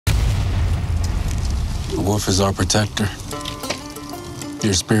The wolf is our protector,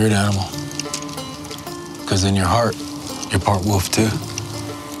 your spirit animal. Because in your heart, you're part wolf too.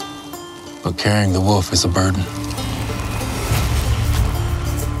 But carrying the wolf is a burden.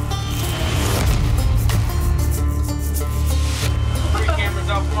 Cameras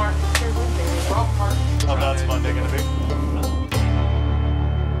off, Mark. How that's Monday gonna be?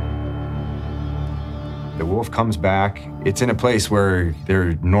 The wolf comes back. It's in a place where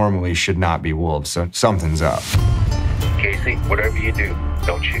there normally should not be wolves, so something's up. Casey, whatever you do,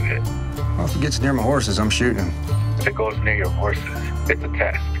 don't shoot it. Well, if it gets near my horses, I'm shooting. If it goes near your horses, it's a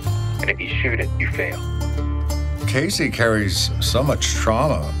test. And if you shoot it, you fail. Casey carries so much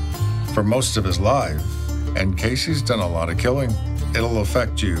trauma for most of his life, and Casey's done a lot of killing. It'll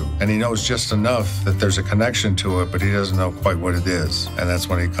affect you, and he knows just enough that there's a connection to it, but he doesn't know quite what it is. And that's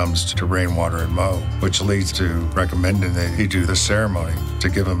when he comes to Rainwater and Mo, which leads to recommending that he do the ceremony to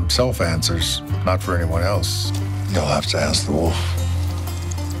give himself answers, not for anyone else. You'll have to ask the wolf.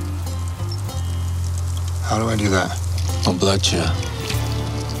 How do I do that? Don't bloodshed.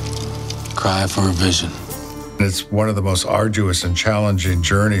 Cry for a vision. It's one of the most arduous and challenging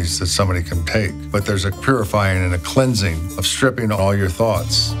journeys that somebody can take. But there's a purifying and a cleansing of stripping all your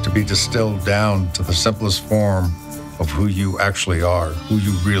thoughts to be distilled down to the simplest form of who you actually are, who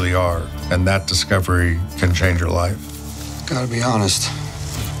you really are. And that discovery can change your life. Gotta be honest.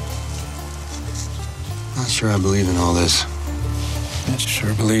 Not sure I believe in all this. It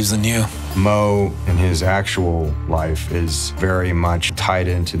sure believes in you. Mo, in his actual life, is very much tied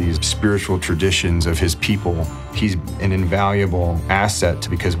into these spiritual traditions of his people. He's an invaluable asset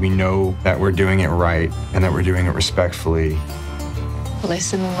because we know that we're doing it right and that we're doing it respectfully.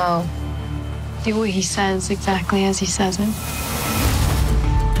 Listen to Mo. Do what he says exactly as he says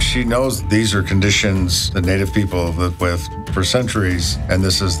it. She knows these are conditions the Native people have lived with for centuries, and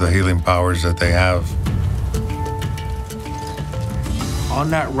this is the healing powers that they have. On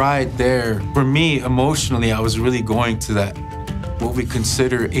that ride there, for me, emotionally, I was really going to that, what we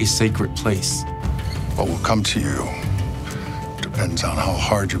consider a sacred place. What will come to you depends on how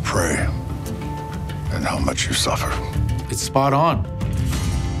hard you pray and how much you suffer. It's spot on.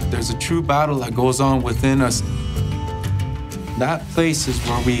 There's a true battle that goes on within us. That place is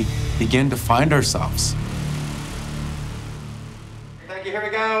where we begin to find ourselves. Thank you, here we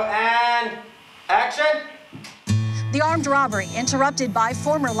go, and action! The armed robbery, interrupted by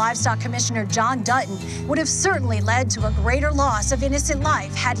former Livestock Commissioner John Dutton, would have certainly led to a greater loss of innocent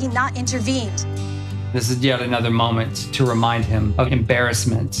life had he not intervened. This is yet another moment to remind him of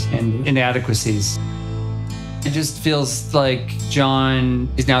embarrassment and inadequacies. It just feels like John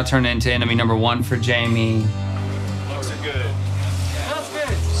is now turned into enemy number one for Jamie. Looks good. Looks good.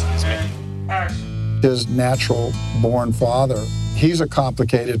 Excuse me. Action. His natural born father, he's a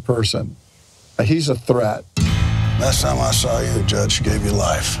complicated person. He's a threat. Last time I saw you, the judge gave you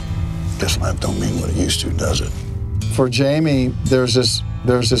life. Guess life don't mean what it used to, does it? For Jamie, there's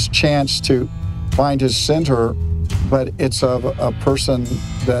this chance to find his center, but it's of a person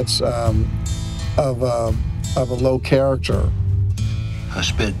that's of a low character. I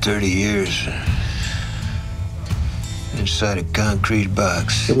spent 30 years inside a concrete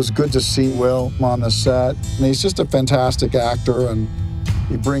box. It was good to see Will on the set. And he's just a fantastic actor, and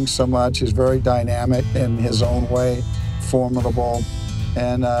he brings so much. He's very dynamic in his own way, formidable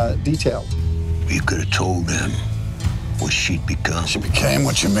and detailed. You could have told them what she'd become. She became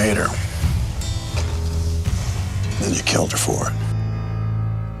what you made her. Then you killed her for it.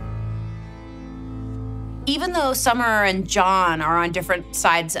 Even though Summer and John are on different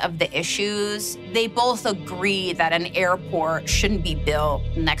sides of the issues, they both agree that an airport shouldn't be built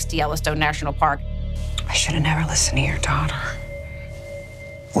next to Yellowstone National Park. I should have never listened to your daughter.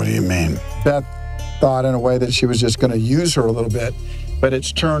 What do you mean? Beth thought in a way that she was just going to use her a little bit, but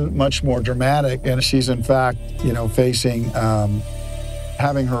it's turned much more dramatic, and she's in fact, facing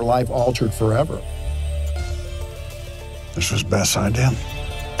having her life altered forever. This was Beth's idea.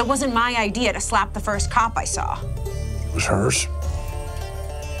 It wasn't my idea to slap the first cop I saw. It was hers.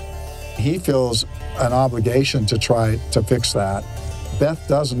 He feels an obligation to try to fix that. Beth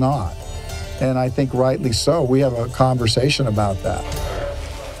does not, and I think rightly so. We have a conversation about that.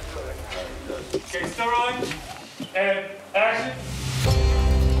 Okay, still rolling. And action.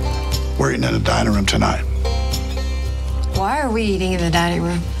 We're eating in the dining room tonight. Why are we eating in the dining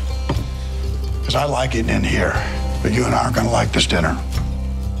room? Because I like eating in here, but you and I aren't going to like this dinner.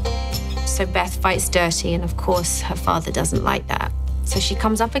 So Beth fights dirty, and of course her father doesn't like that. So she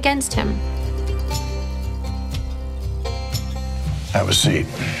comes up against him. Have a seat.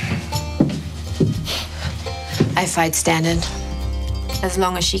 I fight standing. As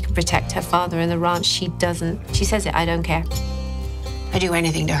long as she can protect her father and the ranch, she doesn't. She says it, I don't care. I do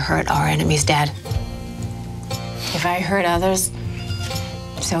anything to hurt our enemies, Dad. If I hurt others,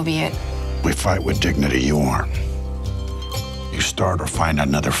 so be it. We fight with dignity, you aren't. You start or find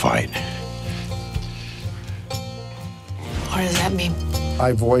another fight. What does that mean?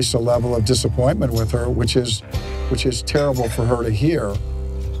 I voice a level of disappointment with her, which is terrible for her to hear.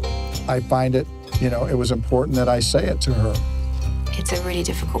 I find it, it was important that I say it to her. It's a really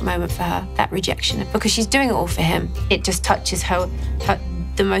difficult moment for her, that rejection, because she's doing it all for him. It just touches her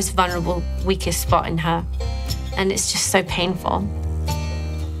the most vulnerable, weakest spot in her. And it's just so painful.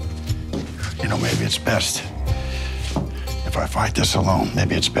 Maybe it's best if I fight this alone.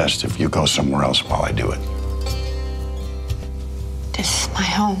 Maybe it's best if you go somewhere else while I do it. This is my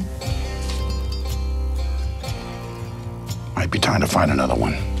home. Might be time to find another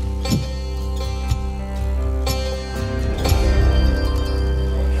one.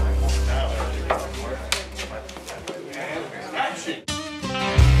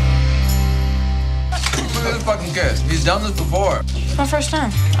 Look at this fucking kid. He's done this before. It's my first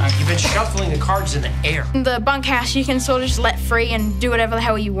time. You've been shuffling the cards in the air. In the bunkhouse, you can sort of just let free and do whatever the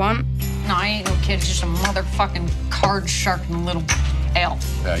hell you want. No, I ain't no kid. It's just a motherfucking card sharking little elf.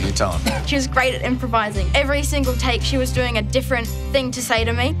 Yeah, you tell him. She was great at improvising. Every single take, she was doing a different thing to say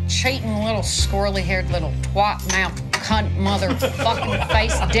to me. Cheating little squirrely-haired little twat-mouth cunt motherfucking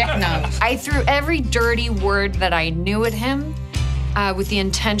face dick nose. I threw every dirty word that I knew at him with the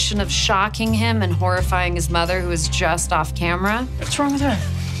intention of shocking him and horrifying his mother, who was just off camera. What's wrong with her?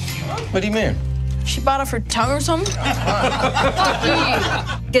 What do you mean? She bite off her tongue or something? Fuck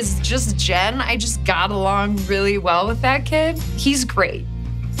you. Because just Jen, I just got along really well with that kid. He's great.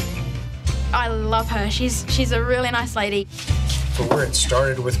 I love her. She's a really nice lady. For where it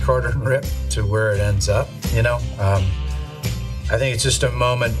started with Carter and Rip to where it ends up, I think it's just a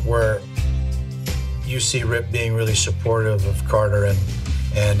moment where you see Rip being really supportive of Carter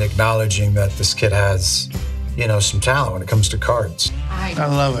and acknowledging that this kid has, some talent when it comes to cards. I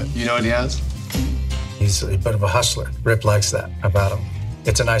love it. You know what he has? He's a bit of a hustler. Rip likes that about him.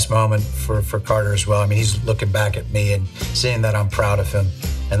 It's a nice moment for Carter as well. I mean, he's looking back at me and seeing that I'm proud of him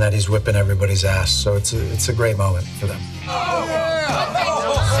and that he's whipping everybody's ass. So it's a great moment for them. Oh,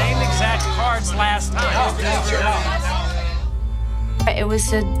 yeah. Same exact cards last time. It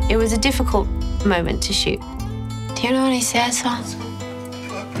was a difficult moment to shoot. Do you know any sad songs?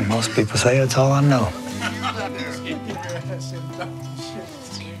 Most people say it's all I know.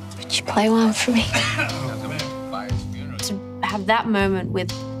 Would you play one for me? To have that moment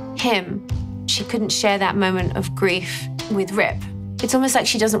with him, she couldn't share that moment of grief with Rip. It's almost like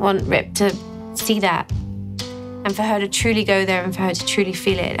she doesn't want Rip to see that. And for her to truly go there and for her to truly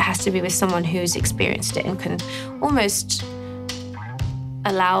feel it, it has to be with someone who's experienced it and can almost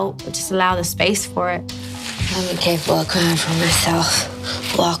allow the space for it. I'm incapable of crying for myself,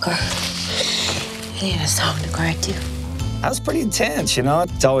 Walker. I need a song to cry to. That was pretty intense,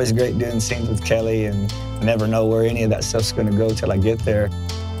 It's always great doing scenes with Kelly, and I never know where any of that stuff's going to go till I get there.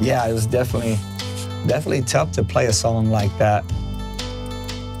 Yeah, it was definitely tough to play a song like that.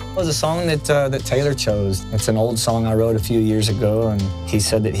 It was a song that Taylor chose. It's an old song I wrote a few years ago, and he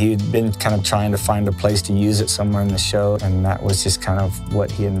said that he'd been kind of trying to find a place to use it somewhere in the show, and that was just kind of what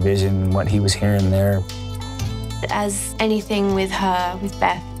he envisioned and what he was hearing there. As anything with her, with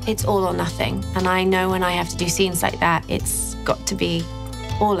Beth, it's all or nothing. And I know when I have to do scenes like that, it's got to be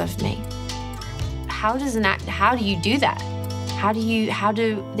all of me. How do you do that? How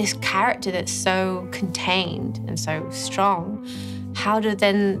do this character that's so contained and so strong, how do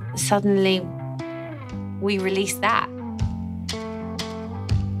then suddenly we release that?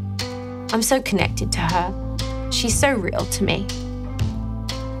 I'm so connected to her. She's so real to me.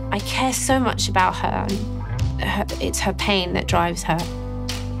 I care so much about her. It's her pain that drives her.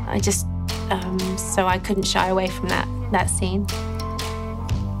 So I couldn't shy away from that scene.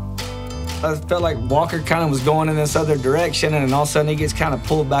 I felt like Walker kind of was going in this other direction, and then all of a sudden he gets kind of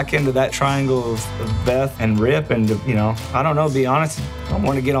pulled back into that triangle of Beth and Rip, and I don't know, to be honest, I don't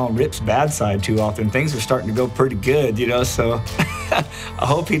want to get on Rip's bad side too often. Things are starting to go pretty good, so I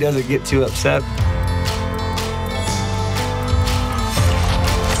hope he doesn't get too upset.